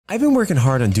I've been working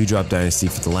hard on Dewdrop Dynasty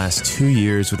for the last 2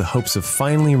 years with the hopes of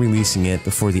finally releasing it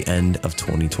before the end of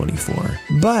 2024.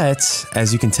 But,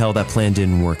 as you can tell, that plan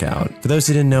didn't work out. For those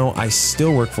who didn't know, I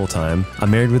still work full-time,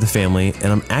 I'm married with a family,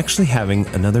 and I'm actually having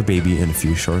another baby in a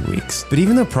few short weeks. But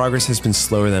even though progress has been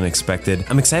slower than expected,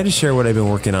 I'm excited to share what I've been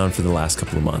working on for the last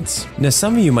couple of months. Now,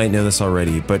 some of you might know this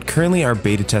already, but currently our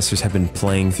beta testers have been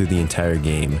playing through the entire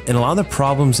game, and a lot of the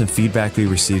problems and feedback we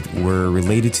received were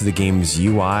related to the game's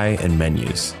UI and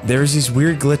menus. There's these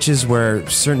weird glitches where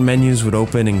certain menus would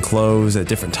open and close at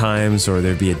different times, or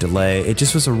there'd be a delay. It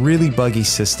just was a really buggy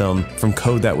system from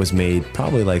code that was made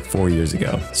probably like 4 years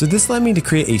ago. So this led me to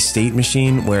create a state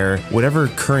machine where whatever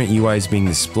current UI is being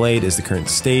displayed is the current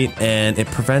state, and it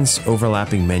prevents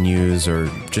overlapping menus or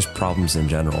just problems in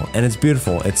general. And it's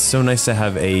beautiful. It's so nice to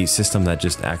have a system that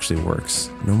just actually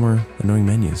works. No more annoying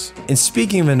menus. And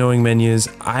speaking of annoying menus,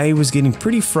 I was getting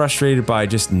pretty frustrated by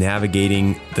just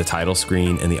navigating the title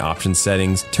screen and the options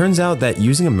settings. Turns out that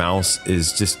using a mouse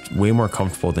is just way more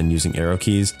comfortable than using arrow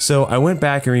keys. So I went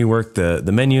back and reworked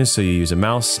the menus, so you use a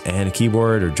mouse and a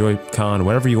keyboard or Joy-Con,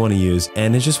 whatever you want to use,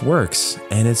 and it just works,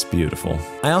 and it's beautiful.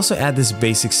 I also add this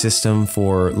basic system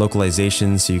for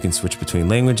localization so you can switch between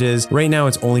languages. Right now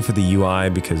it's only for the UI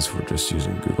because we're just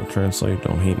using Google Translate,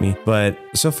 don't hate me, but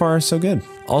so far so good.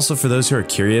 Also, for those who are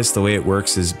curious, the way it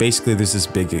works is basically there's this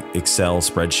big Excel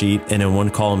spreadsheet, and in one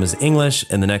column is English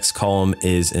and the next column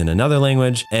is in another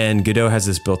language, and Godot has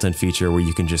this built-in feature where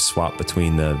you can just swap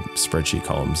between the spreadsheet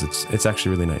columns. It's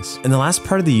actually really nice. And the last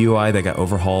part of the UI that got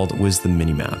overhauled was the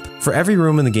minimap. For every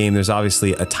room in the game, there's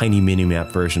obviously a tiny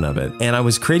minimap version of it, and I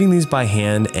was creating these by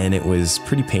hand and it was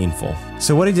pretty painful.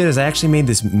 So what I did is I actually made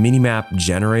this minimap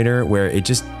generator where it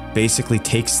just basically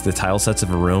takes the tile sets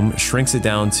of a room, shrinks it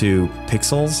down to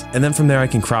pixels, and then from there I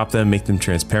can crop them, make them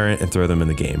transparent, and throw them in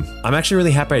the game. I'm actually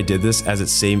really happy I did this as it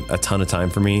saved a ton of time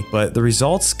for me, but the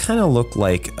results kind of look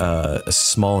like a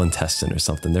small intestine or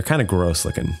something. They're kind of gross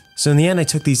looking. So in the end, I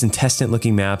took these intestine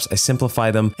looking maps, I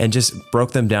simplified them and just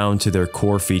broke them down to their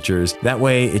core features. That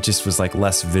way it just was like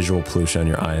less visual pollution on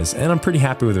your eyes, and I'm pretty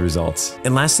happy with the results.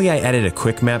 And lastly, I added a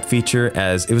quick map feature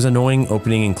as it was annoying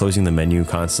opening and closing the menu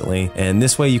constantly, and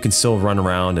this way you can still run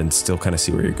around and still kind of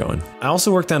see where you're going. I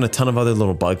also worked on a ton of other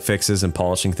little bug fixes and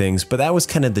polishing things, but that was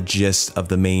kind of the gist of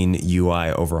the main UI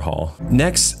overhaul.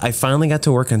 Next, I finally got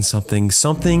to work on something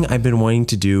I've been wanting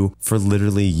to do for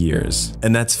literally years,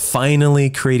 and that's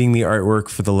finally creating the artwork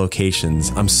for the locations.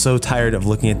 I'm so tired of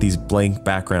looking at these blank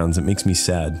backgrounds, it makes me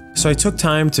sad. So I took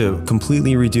time to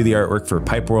completely redo the artwork for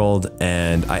Pipe World,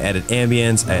 and I added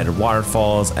ambience, I added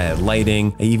waterfalls, I added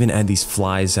lighting, I even add these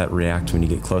flies that react when you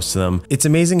get close to them. It's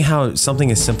amazing how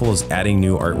something as simple as adding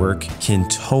new artwork can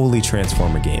totally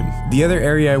transform a game. The other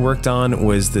area I worked on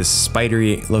was this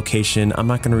spidery location. I'm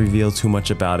not going to reveal too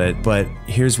much about it, but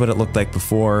here's what it looked like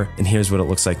before, and here's what it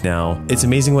looks like now. It's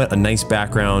amazing what a nice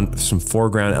background, some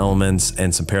foreground elements,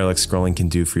 and some parallax scrolling can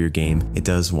do for your game. It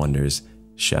does wonders.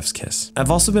 Chef's kiss. I've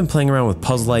also been playing around with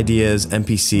puzzle ideas,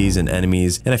 NPCs, and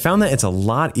enemies, and I found that it's a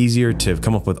lot easier to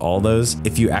come up with all those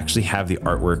if you actually have the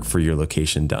artwork for your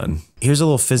location done. Here's a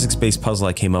little physics-based puzzle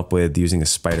I came up with using a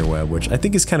spider web, which I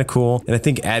think is kind of cool, and I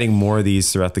think adding more of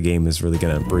these throughout the game is really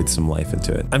gonna breathe some life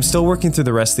into it. I'm still working through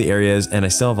the rest of the areas, and I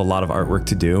still have a lot of artwork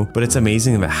to do, but it's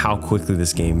amazing about how quickly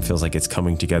this game feels like it's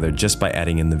coming together just by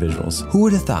adding in the visuals. Who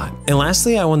would have thought? And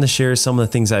lastly, I wanted to share some of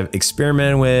the things I've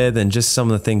experimented with and just some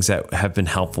of the things that have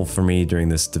been helpful for me during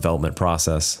this development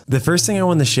process. The first thing I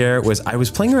wanted to share was I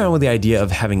was playing around with the idea of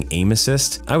having aim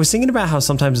assist. I was thinking about how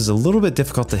sometimes it's a little bit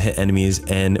difficult to hit enemies,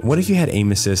 and what if you had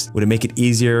aim assist? Would it make it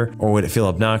easier, or would it feel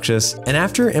obnoxious? And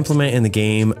after implementing in the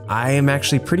game, I am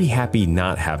actually pretty happy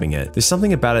not having it. There's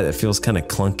something about it that feels kind of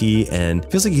clunky and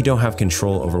feels like you don't have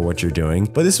control over what you're doing.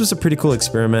 But this was a pretty cool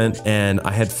experiment, and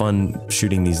I had fun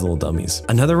shooting these little dummies.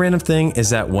 Another random thing is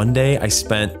that one day I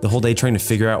spent the whole day trying to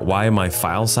figure out why my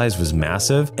file size was massive,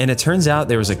 and it turns out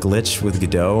there was a glitch with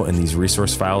Godot and these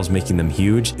resource files making them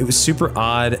huge. It was super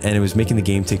odd, and it was making the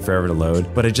game take forever to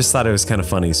load, but I just thought it was kind of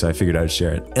funny, so I figured I would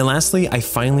share it. And lastly, I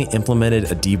finally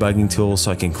implemented a debugging tool so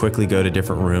I can quickly go to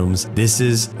different rooms. This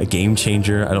is a game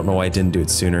changer. I don't know why I didn't do it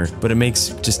sooner, but it makes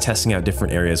just testing out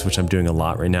different areas, which I'm doing a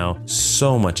lot right now,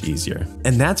 so much easier.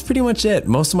 And that's pretty much it.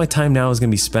 Most of my time now is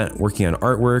going to be spent working on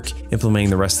artwork,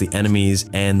 implementing the rest of the enemies,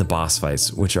 and the boss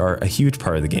fights, which are a huge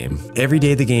part of the game. Every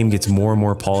day the game gets more and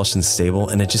more polished and stable,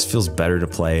 and it just feels better to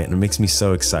play, and it makes me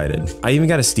so excited. I even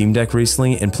got a Steam Deck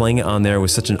recently, and playing it on there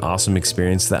was such an awesome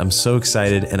experience that I'm so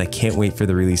excited, and I can't wait for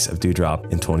the release of Dewdrop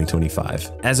in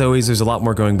 2025. As always, there's a lot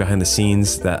more going behind the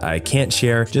scenes that I can't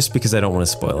share just because I don't want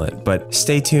to spoil it, but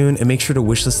stay tuned and make sure to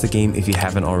wishlist the game if you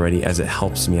haven't already, as it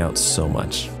helps me out so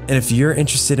much. And if you're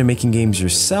interested in making games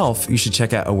yourself, you should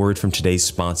check out a word from today's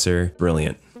sponsor,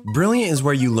 Brilliant. Brilliant is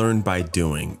where you learn by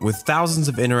doing, with thousands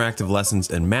of interactive lessons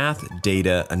in math,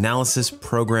 data, analysis,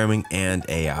 programming, and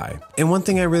AI. And one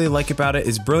thing I really like about it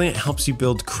is Brilliant helps you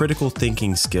build critical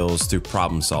thinking skills through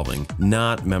problem solving,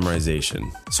 not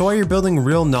memorization. So while you're building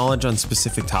real knowledge on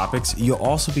specific topics, you'll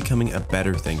also be becoming a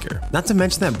better thinker. Not to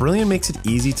mention that Brilliant makes it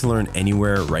easy to learn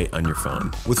anywhere right on your phone,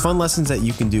 with fun lessons that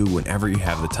you can do whenever you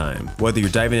have the time. Whether you're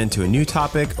diving into a new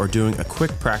topic or doing a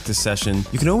quick practice session,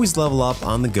 you can always level up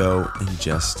on the go in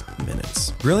just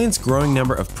minutes. Brilliant's growing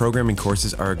number of programming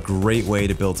courses are a great way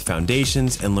to build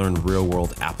foundations and learn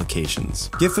real-world applications.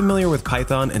 Get familiar with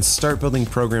Python and start building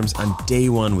programs on day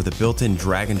one with a built-in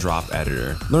drag-and-drop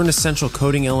editor. Learn essential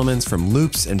coding elements from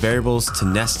loops and variables to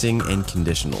nesting and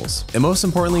conditionals. And most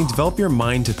importantly, develop your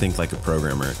mind to think like a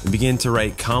programmer and begin to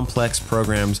write complex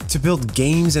programs to build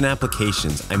games and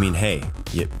applications. I mean, hey,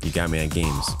 you got me at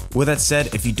games. With that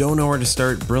said, if you don't know where to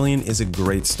start, Brilliant is a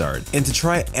great start. And to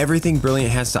try everything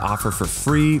Brilliant has to offer for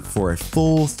free for a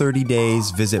full 30 days,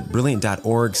 visit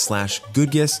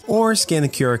brilliant.org/Goodgis or scan the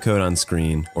QR code on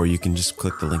screen, or you can just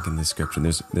click the link in the description.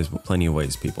 There's plenty of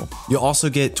ways, people. You'll also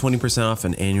get 20% off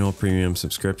an annual premium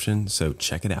subscription, so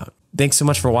check it out. Thanks so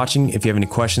much for watching. If you have any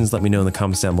questions, let me know in the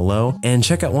comments down below, and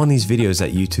check out one of these videos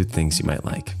that YouTube thinks you might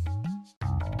like.